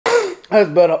That's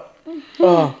better.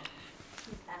 Oh.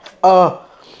 Oh.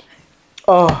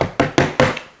 Oh.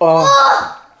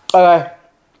 Oh. Okay.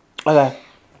 Okay.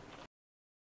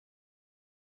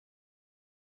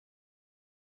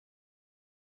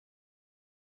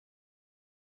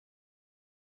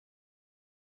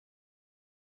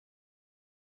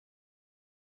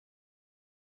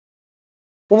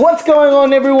 What's going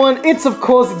on, everyone? It's of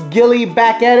course Gilly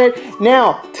back at it.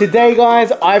 Now, today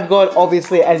guys, I've got,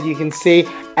 obviously, as you can see,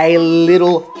 a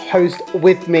little host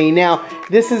with me. Now,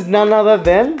 this is none other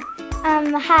than...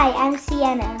 Hi, I'm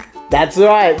Sienna. That's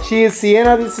right, she is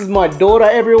Sienna. This is my daughter,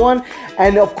 everyone.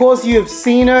 And of course, you have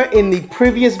seen her in the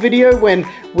previous video when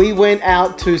we went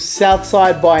out to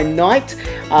Southside by night.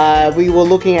 We were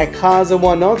looking at cars and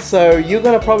whatnot, so you're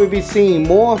gonna probably be seeing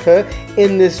more of her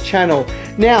in this channel.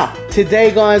 Now,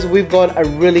 today guys, we've got a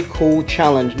really cool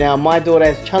challenge. Now, my daughter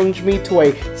has challenged me to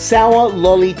a sour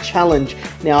lolly challenge.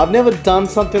 Now, I've never done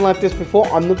something like this before.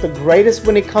 I'm not the greatest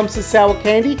when it comes to sour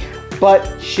candy,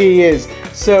 but she is.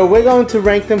 So we're going to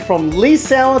rank them from least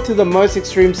sour to the most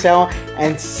extreme sour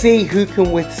and see who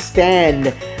can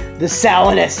withstand the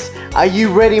sourness. Are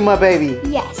you ready, my baby?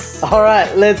 Yes. All right,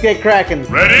 let's get cracking.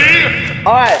 Ready?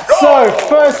 All right, so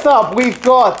first up, we've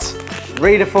got,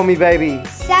 read it for me, baby.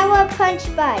 Sour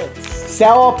Punch Bites.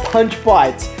 Sour Punch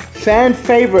Bites, fan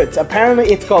favorites. Apparently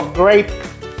it's got grape,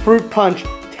 fruit punch,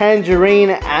 tangerine,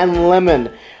 and lemon.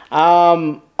 I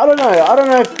don't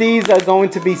know if these are going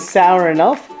to be sour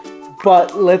enough,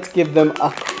 but let's give them a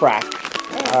crack.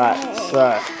 All right,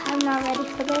 so. I'm not ready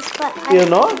for this, but You're I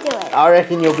not? can do it. I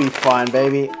reckon you'll be fine,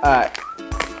 baby. All right,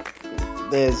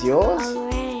 there's yours. All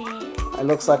right. It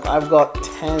looks like I've got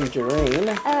tangerine.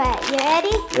 All right, you ready?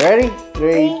 You ready?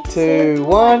 3, 2,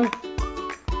 1.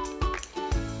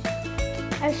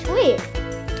 Oh, sweet.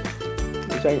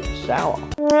 These ain't sour.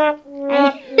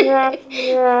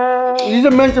 These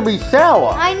are meant to be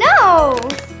sour. I know.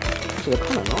 So they're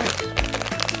kind of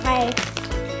nice.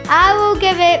 I will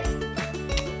give it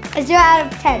a 0 out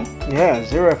of 10. Yeah,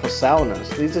 0 for sourness.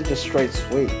 These are just straight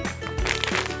sweet.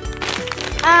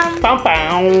 Bow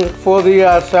bow for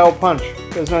the sour punch.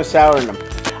 There's no sour in them.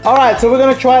 All right, so we're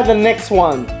gonna try the next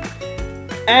one,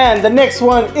 and the next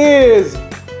one is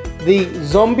the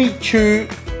Zombie Chew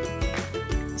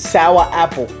Sour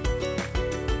Apple.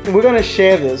 We're gonna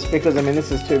share this because I mean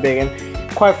this is too big, and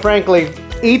quite frankly,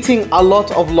 eating a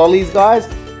lot of lollies, guys,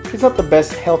 is not the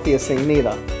best, healthiest thing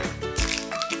neither.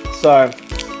 So,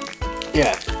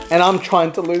 yeah, and I'm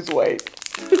trying to lose weight.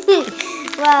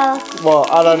 Well,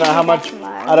 I don't know how much.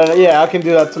 I don't know. Yeah, I can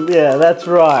do that. Yeah, that's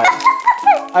right.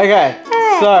 Okay,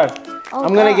 so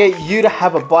I'm gonna get you to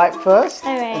have a bite first,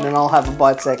 and then I'll have a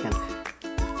bite second.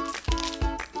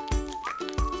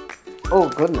 Oh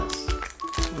goodness.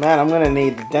 Man, I'm gonna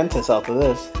need the dentist after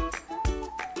this.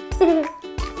 this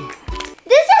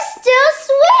is still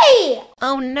sweet.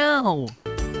 Oh no.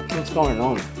 What's going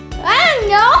on? I don't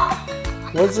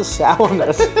know. What's the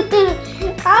sourness?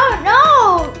 I don't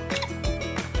know.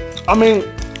 I mean,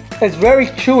 it's very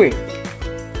chewy.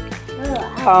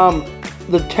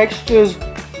 The textures.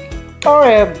 Oh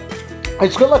yeah,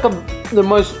 it's got like the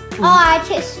most. Oh, I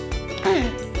taste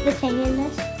the tang in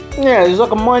this. Yeah, there's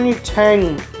like a minute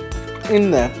tang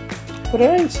in there, but it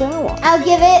ain't sour. I'll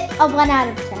give it a 1 out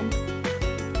of 10.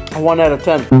 A 1 out of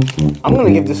 10. I'm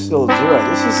gonna give this still a 0.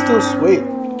 This is still sweet.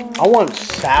 I want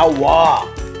sour. All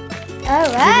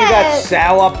Give me that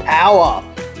sour power.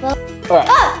 Well,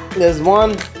 Alright, there's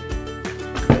one.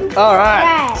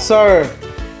 Alright, so,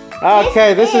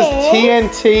 okay, this is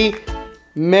TNT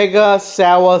Mega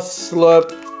Sour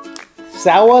Slurp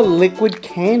Sour Liquid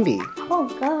Candy. Oh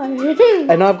god.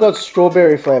 And I've got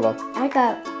strawberry flavor. I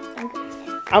got.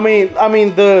 I mean,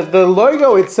 the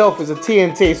logo itself is a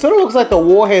TNT. It sort of looks like the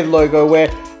Warhead logo where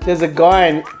there's a guy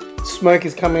and smoke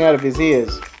is coming out of his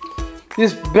ears.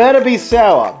 This better be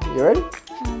sour. You ready?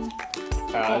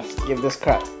 Alright, let's give this a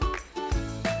crack.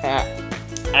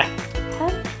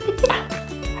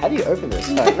 How do you open this?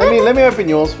 Right, let me open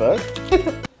yours first.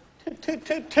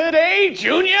 Today,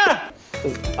 Junior?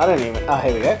 I don't even. Oh,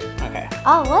 here we go. Okay.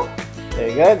 Oh, what? There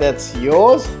you go. That's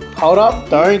yours. Hold up.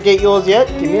 Don't get yours yet.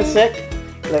 Give me a sec.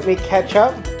 Let me catch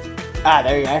up. Ah,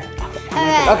 there you go.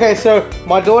 Alright. Okay, so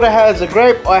my daughter has a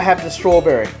grape. I have the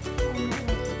strawberry.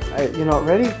 You're not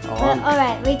ready?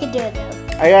 Alright, we can do it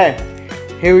though. Okay.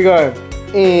 Here we go.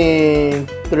 In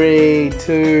 3,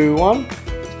 2, 1.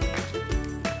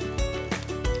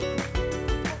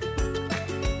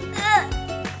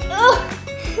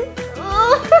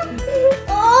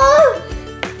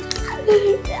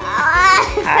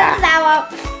 Sour.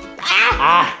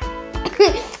 Ah.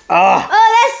 Oh,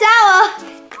 that's sour.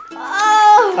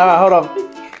 Oh.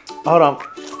 Hold on.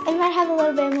 I might have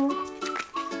little bit more.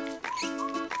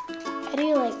 How do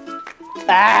you like?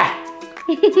 Ah!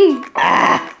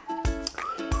 Ah!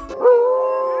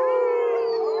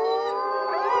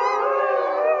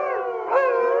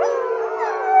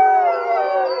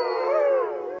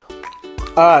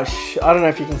 I don't know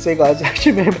if you can see, guys.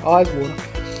 Actually made my eyes water.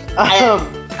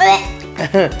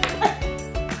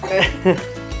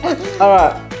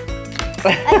 Alright.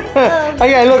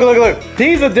 Okay, look.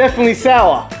 These are definitely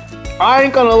sour. I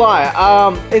ain't gonna lie.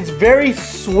 It's very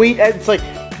sweet. It's like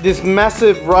this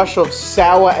massive rush of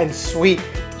sour and sweet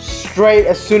straight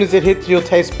as soon as it hits your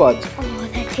taste buds. Oh,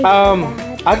 that tastes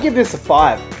bad. I'll give this a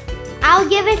 5. I'll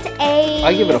give it a...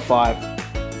 I'll give it a 5.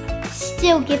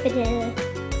 Still give it a...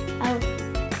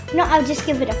 No, I'll just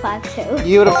give it a 5 too.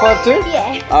 You give it a 5 too?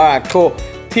 Yeah. Alright, cool.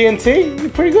 TNT, you're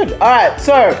pretty good. Alright,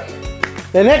 so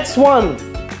the next one.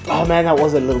 Oh man, that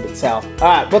was a little bit sour.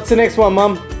 Alright, what's the next one,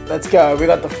 Mum? Let's go. We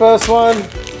got the first one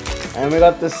and we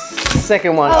got the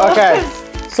second one. Oh. Okay,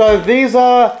 so these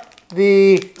are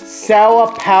the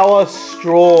Sour Power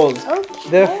straws. Okay.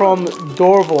 They're from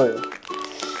Dorval.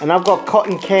 And I've got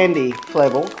cotton candy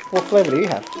flavor. What flavor do you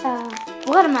have?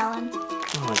 Watermelon.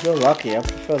 Oh, you're lucky. I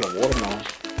prefer the watermelon.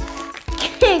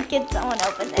 Can someone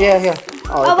open this? Yeah.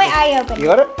 Oh wait, I opened it. You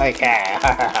got it? Okay.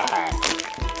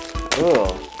 Ooh.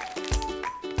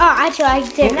 Oh, actually I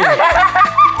didn't.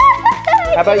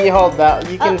 How about you hold that?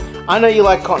 You can. I know you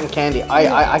like cotton candy.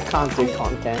 I can't do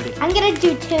cotton candy. I'm gonna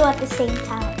do 2 at the same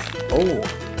time. Oh.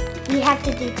 You have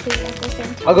to do 2 at the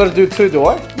same time. I got to do 2, do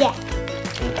I? Yeah.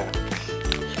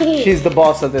 Okay. She's the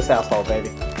boss of this household, baby.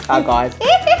 Guys.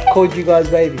 Called you guys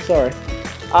baby. Sorry.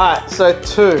 All right. So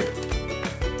 2.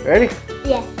 Ready?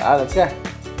 Yeah. All right. Let's go.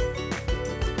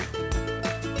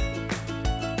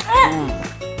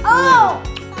 Oh.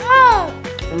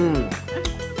 Mmm.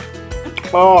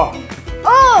 Oh.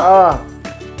 Oh.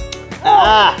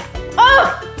 Ah. Oh.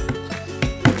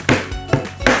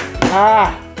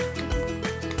 Ah.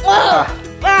 Oh.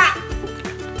 Ah.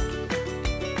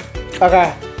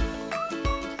 Okay.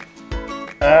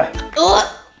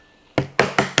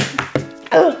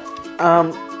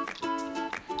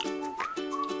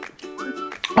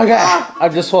 Okay.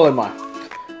 I've just swallowed mine.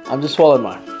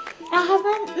 I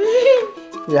haven't.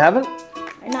 You haven't?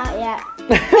 Not yet.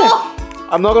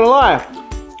 I'm not gonna lie.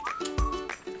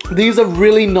 These are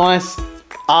really nice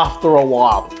after a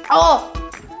while. Oh.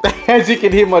 As you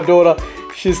can hear, my daughter,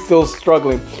 she's still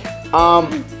struggling.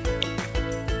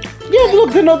 Yeah,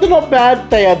 look, they're not bad.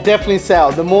 They are definitely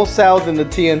sour. They're more sour than the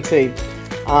TNT.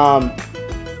 I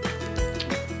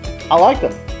like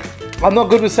them. I'm not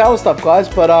good with sour stuff, guys,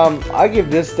 but I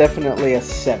give this definitely a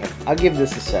 7. I'll give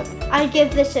this a 7. I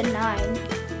give this a 9.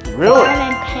 Really?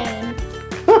 I'm in pain.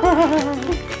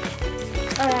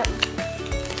 Alright.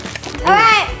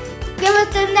 Alright. Give us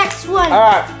the next one.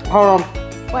 Alright, hold on.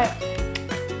 Wait.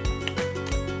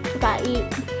 Gotta eat.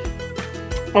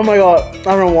 Oh my god, I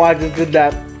don't know why I just did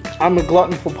that. I'm a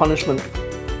glutton for punishment.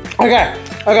 Okay.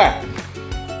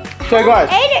 So guys,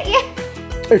 Ate it, yeah.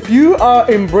 if you are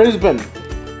in Brisbane,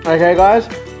 okay guys,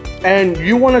 and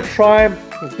you want to try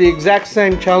the exact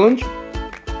same challenge,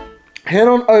 head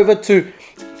on over to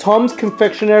Tom's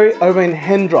Confectionery over in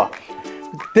Hendra.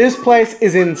 This place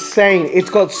is insane. It's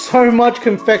got so much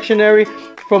confectionery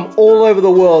from all over the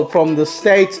world, from the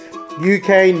States,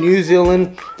 UK, New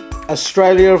Zealand,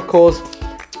 Australia, of course,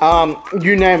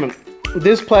 you name it.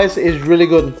 This place is really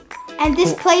good. And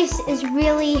this place is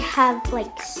really have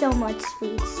like so much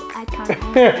sweets. I can't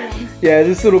understand. Yeah,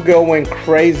 this little girl went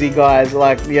crazy, guys.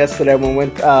 Like yesterday when we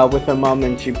went with her mum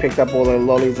and she picked up all the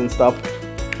lollies and stuff.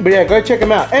 But yeah, go check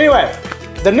them out. Anyway,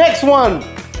 the next one.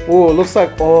 Oh, looks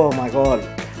like, oh my god.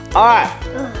 All right,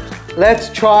 let's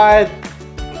try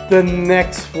the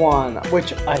next one,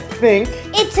 which I think...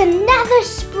 It's another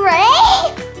spray?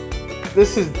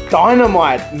 This is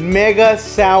Dynamite Mega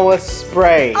Sour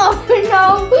Spray. Oh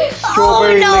no.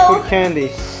 Strawberry oh, no. liquid candy.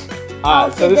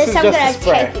 Alright, so this is I'm just gonna a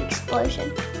spray. take the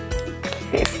explosion.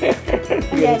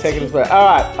 You're gonna take it a spray.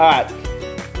 Alright.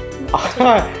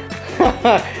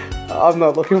 I'm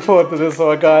not looking forward to this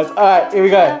one, guys. Alright, here we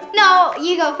go. No,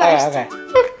 you go first. Okay.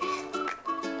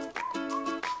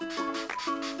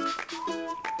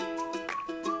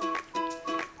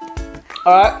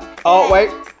 Alright. Oh, wait.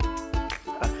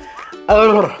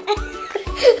 Alright,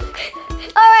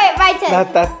 my turn.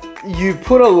 That you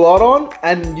put a lot on,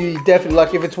 and you definitely,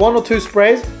 like, if it's 1 or 2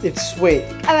 sprays, it's sweet.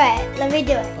 Alright, let me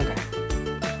do it.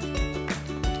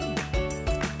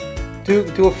 Okay.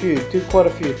 Do a few. Do quite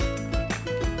a few.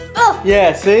 Oh.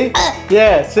 Yeah. See.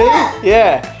 Yeah. See.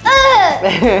 Yeah. Oh,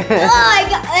 I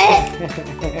got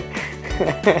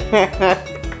it.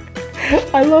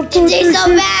 I love torturing It tastes so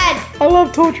kids. bad. I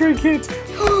love torturing kids.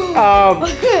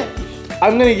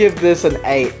 I'm gonna give this an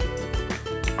 8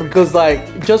 because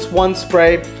like just one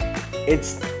spray,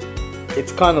 it's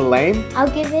kind of lame. I'll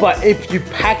give it. But if you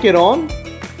pack it on,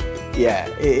 yeah,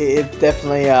 it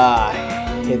definitely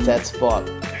hits that spot.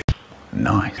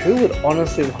 Nice. Who would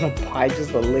honestly want to buy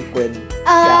just a liquid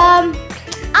sour?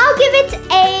 I'll give it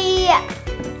a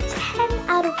 10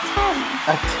 out of 10.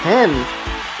 A 10?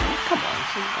 Come on.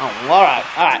 Oh,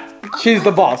 alright. She's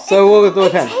the boss, so we'll do a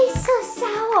 10. It tastes so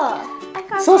sour. I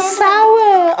can't So stand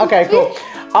sour. Okay, cool.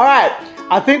 Alright,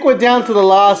 I think we're down to the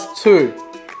last 2.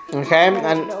 Okay,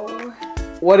 and No.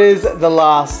 what is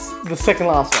the second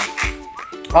last one?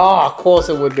 Oh, of course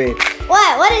it would be.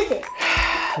 What is it?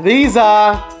 These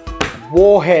are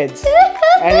warheads.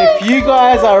 And if you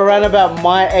guys are around about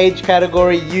my age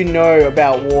category, you know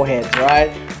about warheads, right?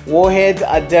 Warheads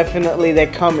are definitely, they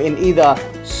come in either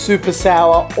super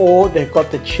sour or they've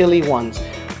got the chili ones.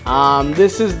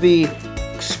 This is the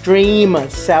extreme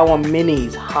sour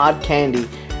minis, hard candy.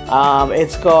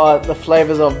 It's got the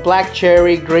flavors of black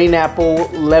cherry, green apple,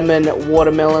 lemon,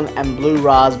 watermelon, and blue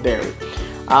raspberry.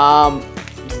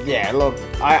 Yeah, look,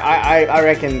 I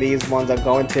reckon these ones are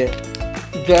going to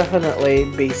definitely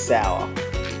be sour.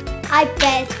 I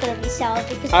bet it's gonna be sour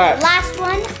because All right. the last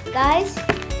one, guys,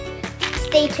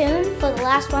 stay tuned for the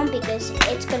last one because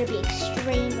it's gonna be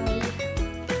extremely.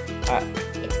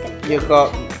 It's gonna be. You've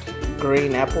got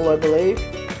green apple, I believe,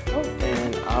 Oh,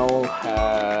 and I'll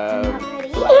have not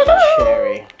ready. black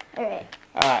cherry. Alright.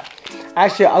 Alright,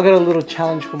 actually, I got a little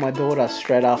challenge for my daughter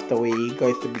straight after we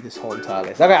go through this whole entire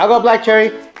list. Okay, I got black cherry,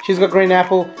 she's got green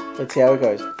apple. Let's see how it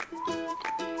goes.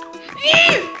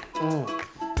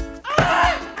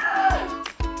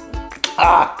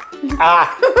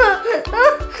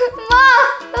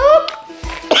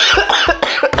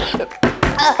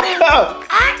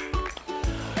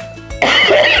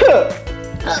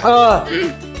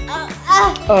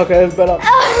 Okay, that's better.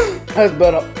 That's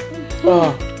better.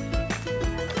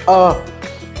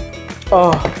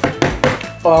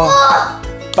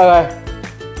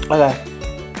 Okay.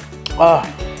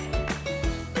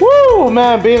 Woo,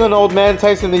 man, being an old man,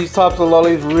 tasting these types of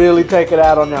lollies really take it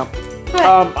out on you.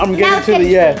 I'm getting to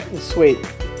the, it's sweet.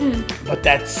 But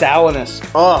that sourness.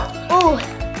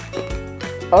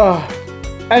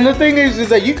 And the thing is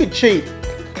that you could cheat.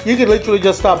 You could literally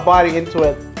just start biting into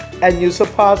it and you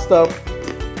surpass the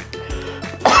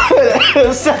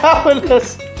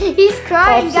sourness. He's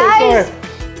crying, I'm so guys.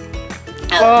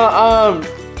 sorry.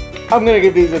 I'm gonna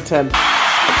give these a 10.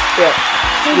 Yeah.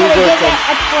 He's these gonna are give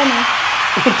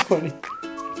it a 20. 20.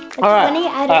 A Alright. 20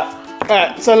 out of.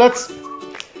 Alright, so let's.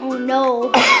 Oh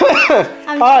no.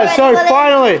 Alright, so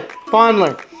finally.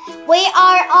 We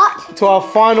are up. To our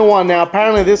final one now.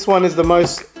 Apparently this one is the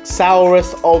most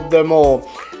sourest of them all.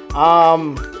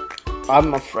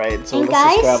 I'm afraid, so And let's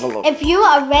just guys, grab a look. if you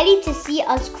are ready to see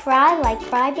us cry like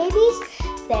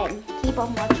crybabies, then keep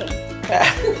on watching.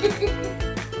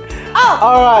 Oh!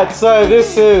 Alright, so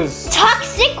this is...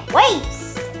 Toxic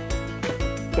waste!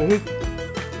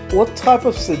 What type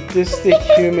of sadistic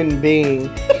human being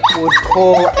would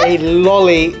call a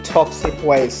lolly toxic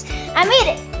waste? I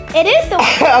mean, it is the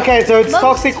Okay, so it's most-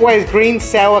 toxic waste, green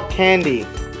sour candy.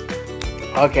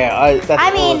 Okay, that's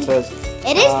all it says.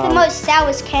 It is the most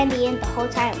sourest candy in the whole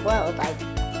entire world. Like,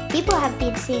 people have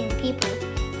been seeing people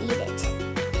eat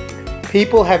it.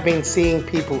 People have been seeing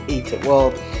people eat it.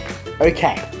 Well,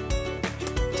 okay.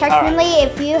 Technically,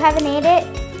 if you haven't ate it,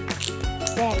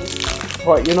 then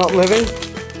What, you're not living?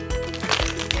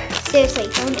 seriously,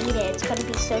 don't eat it. It's gonna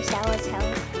be so sour as hell.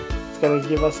 It's gonna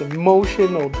give us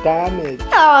emotional damage.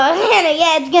 Oh,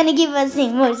 yeah, it's gonna give us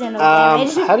emotional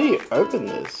damage. How do you open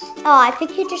this? Oh, I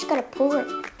think you just gotta pull it.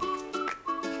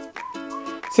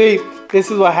 See,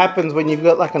 this is what happens when you've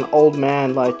got like an old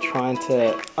man like trying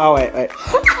to... Oh, wait.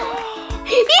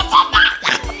 You did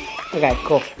that! Okay,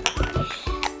 cool.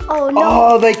 Oh no.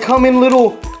 Oh, they come in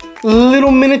little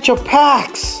miniature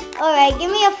packs. Alright, give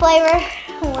me a flavor.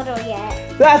 What do we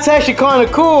get? That's actually kind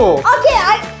of cool. Okay,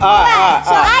 alright,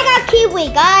 so I got kiwi,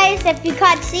 guys. If you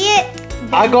can't see it,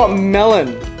 I got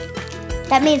melon.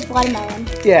 that means watermelon.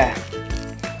 Yeah.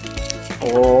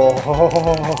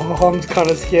 Oh, I'm kind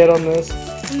of scared on this.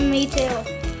 Me too.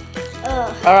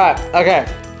 Ugh. All right, okay.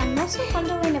 I'm also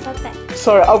wondering about that.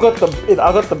 Sorry, I got the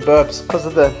burps because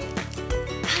of the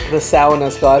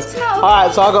sourness, guys. No. All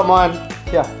right, so I got mine.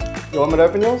 Yeah. You want me to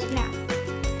open yours? No.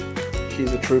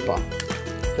 She's a trooper,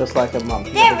 just like her mum.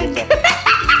 There we go.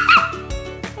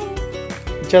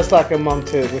 Just like her mum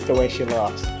too, with the way she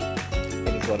laughs.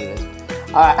 It is what it is.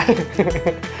 All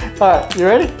right. All right, you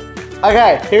ready?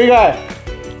 Okay, here we go.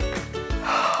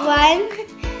 1,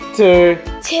 2,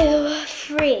 2,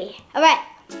 3. Alright.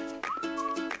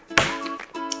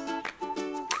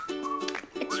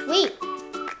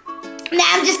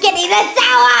 I'm just kidding. That's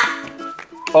sour.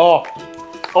 Oh.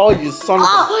 Oh, you son of a...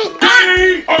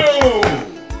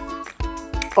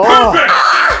 Oh!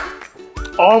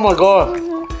 Oh my god.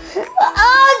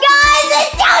 Oh, guys,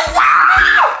 it's so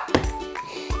sour.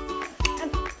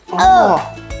 Oh.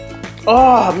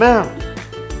 Oh, man.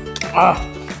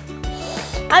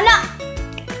 I'm not.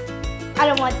 I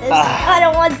don't want this. I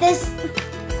don't want this.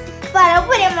 But I'll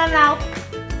put it in my mouth.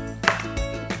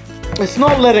 It's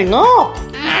not letting up.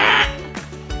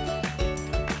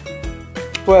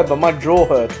 Swear, but my jaw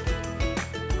hurts.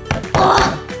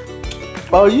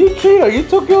 Oh, you cheater. You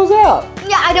took yours out.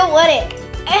 Yeah, I don't want it.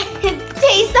 It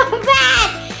tastes so bad.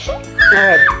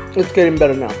 Alright, it's getting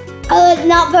better now. Oh, it's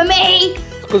not for me.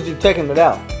 It's because you've taken it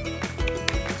out.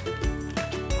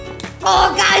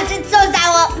 Oh, guys, it's so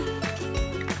sour.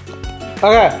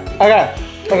 Okay.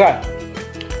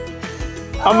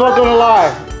 I'm not gonna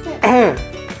lie.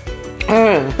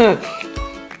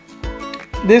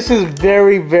 This is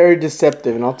very, very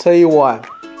deceptive, and I'll tell you why.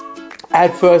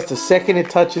 At first, the second it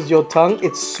touches your tongue,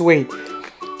 it's sweet.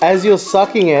 As you're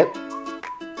sucking it,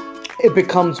 it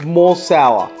becomes more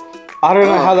sour. I don't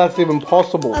know how that's even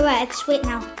possible. Alright, it's sweet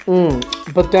now.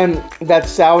 But then that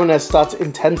sourness starts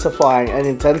intensifying and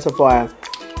intensifying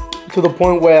to the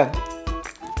point where,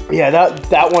 yeah,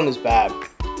 that one is bad.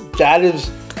 That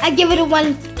is. I give it a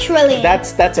 1 trillion.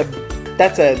 That's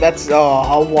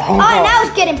oh wow. Oh, now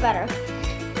it's getting better.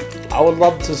 I would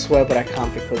love to swear, but I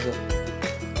can't because of.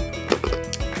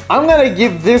 I'm gonna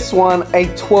give this one a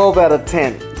 12 out of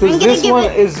 10 because this one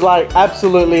is like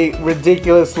absolutely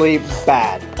ridiculously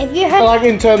bad. If you heard, like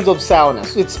in terms of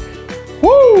sourness, it's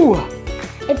woo.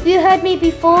 If you heard me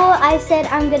before, I said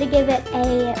I'm gonna give it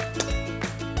a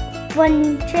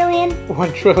 1 trillion.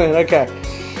 1 trillion. Okay.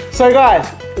 So guys,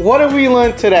 what have we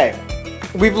learned today?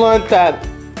 We've learned that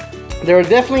there are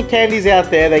definitely candies out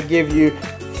there that give you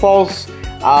false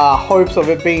hopes of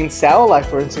it being sour, like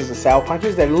for instance the sour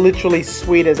punches. They're literally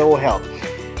sweet as all hell.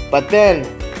 But then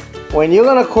when you're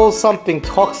gonna call something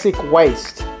toxic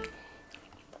waste,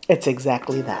 it's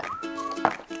exactly that.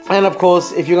 And of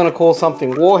course, if you're gonna call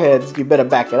something warheads, you better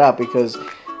back it up because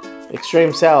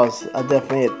extreme sours are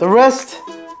definitely it. The rest,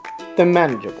 they're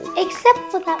manageable. Except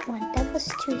for that one, that was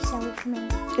too sour for me.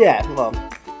 Yeah, well,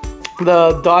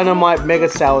 the Dynamite Mega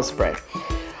Sour Spray.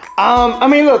 I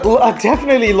mean, look,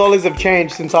 definitely Lollies have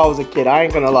changed since I was a kid. I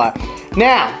ain't gonna lie.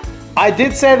 Now, I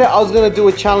did say that I was gonna do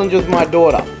a challenge with my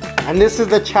daughter. And this is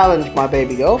the challenge, my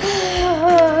baby girl.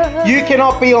 You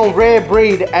cannot be on Rare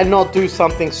Breed and not do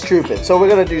something stupid. So we're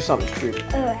gonna do something stupid.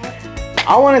 Alright.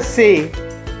 I wanna see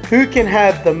who can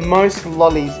have the most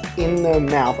lollies in their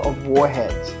mouth of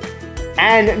warheads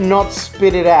and not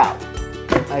spit it out.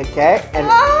 Okay? And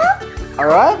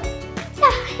alright?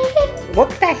 What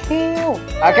the hell?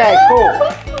 Okay, cool.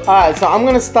 Alright, so I'm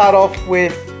gonna start off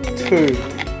with 2. Do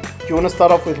you wanna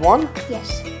start off with 1?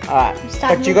 Yes. Alright.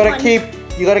 But you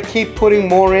gotta keep putting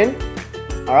more in.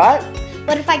 Alright?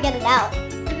 What if I get it out?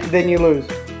 Then you lose.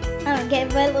 I don't get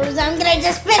it if I lose. I'm gonna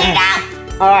just spit it out.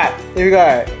 Alright, here we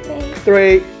go.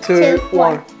 3, 2,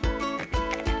 1.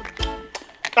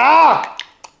 Ah!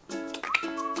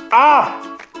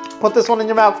 Ah! Put this one in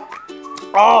your mouth.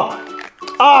 Oh!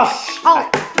 Oh! Oh!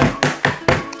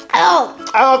 Oh!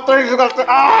 Oh, things are gonna.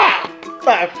 Ah!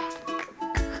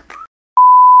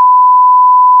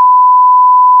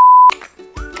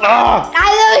 Ah! I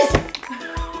lose!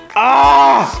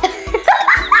 Ah!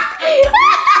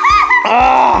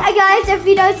 Ah! Hi guys, if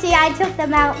you don't see, I took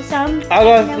them out some. I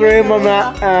got 3 in my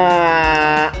mouth.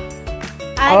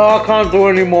 Oh, I can't do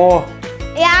anymore.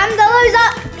 Yeah, I'm the loser.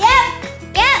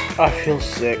 Yep. I feel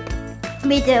sick.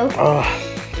 Me too.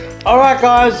 Alright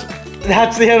guys,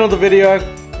 that's the end of the video.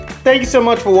 Thank you so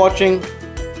much for watching.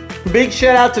 Big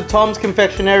shout out to Tom's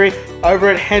Confectionery over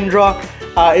at Hendra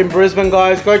in Brisbane,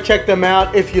 guys. Go check them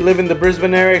out if you live in the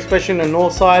Brisbane area, especially in the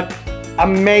north side.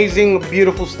 Amazing,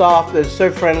 beautiful staff. They're so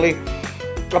friendly.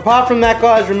 Apart from that,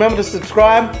 guys, remember to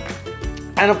subscribe.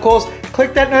 And of course,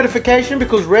 click that notification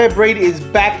because Rare Breed is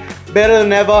back better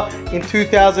than ever in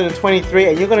 2023.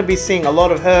 And you're going to be seeing a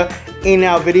lot of her in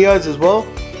our videos as well.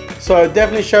 So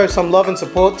definitely show some love and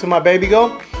support to my baby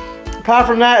girl. Apart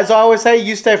from that, as I always say,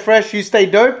 you stay fresh, you stay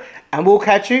dope, and we'll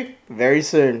catch you very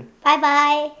soon.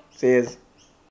 Bye-bye. See yous.